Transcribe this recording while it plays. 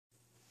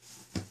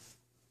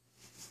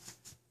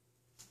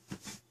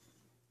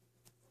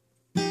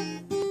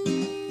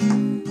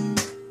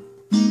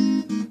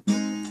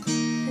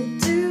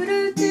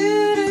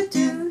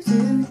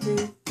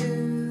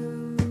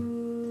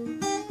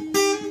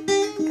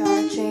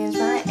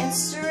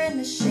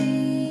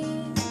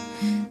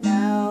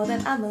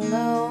I'm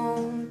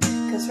alone.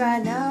 Cause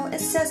right now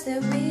it says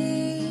that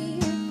we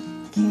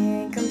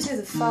can't come to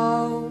the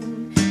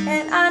phone.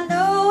 And I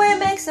know it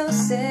makes no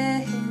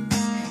sense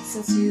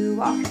since you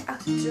walked out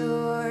the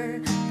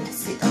door, but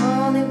it's the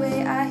only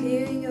way I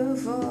hear your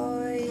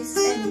voice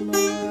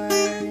anymore.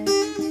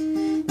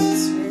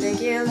 It's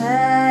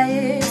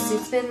ridiculous,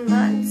 it's been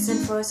months and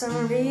for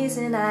some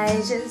reason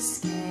I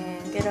just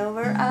can't get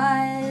over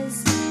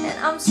us.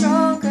 And I'm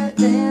stronger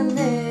than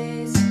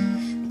this,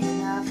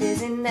 enough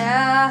is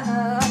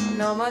enough.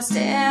 No more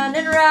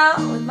standing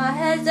around with my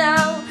head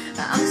down.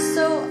 I'm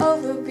so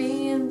over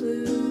being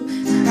blue,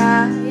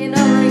 crying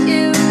over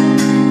you.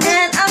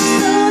 And I'm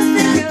so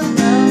sick of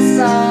love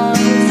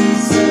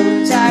songs, so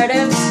tired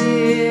of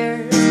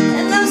tears.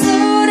 And I'm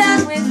so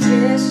done with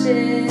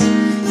wishing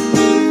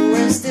you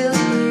were still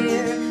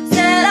here.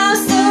 Said I'm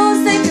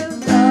so sick of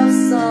love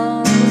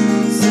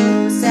songs,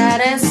 so sad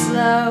and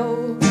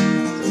slow.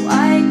 So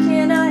why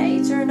can't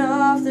I turn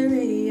off the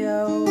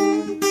radio?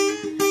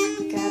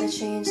 Gotta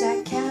change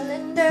that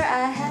calendar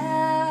I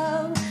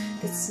have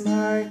that's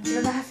marked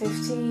July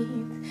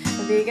 15th.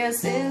 Because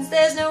since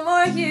there's no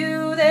more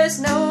you, there's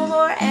no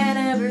more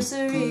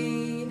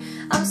anniversary.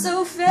 I'm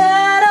so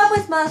fed up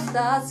with my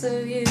thoughts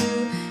of you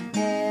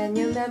and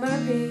your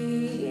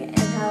memory, and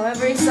how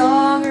every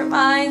song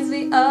reminds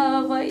me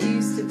of what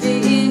used to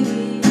be.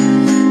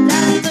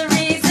 That's the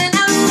reason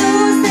I'm so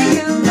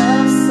sick of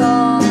love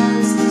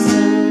songs,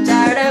 so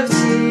tired of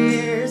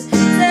tears.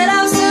 Said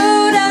I'm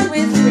so done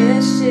with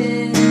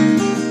wishing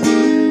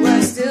you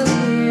were still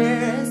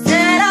here.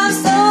 Said I'm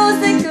so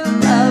sick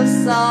of love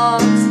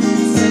songs,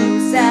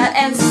 sad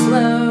and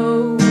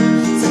slow.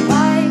 So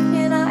why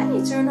can't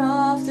I turn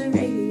off the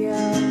radio?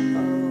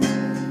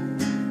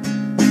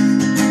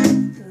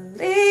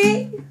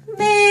 Leave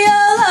me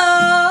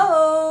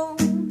alone.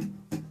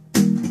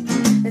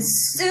 The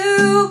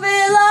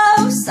stupid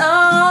love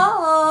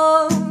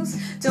songs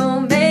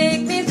don't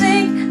make me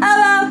think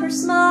about her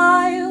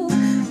smile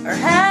or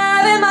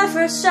having my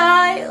first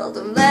child.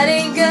 I'm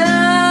letting go.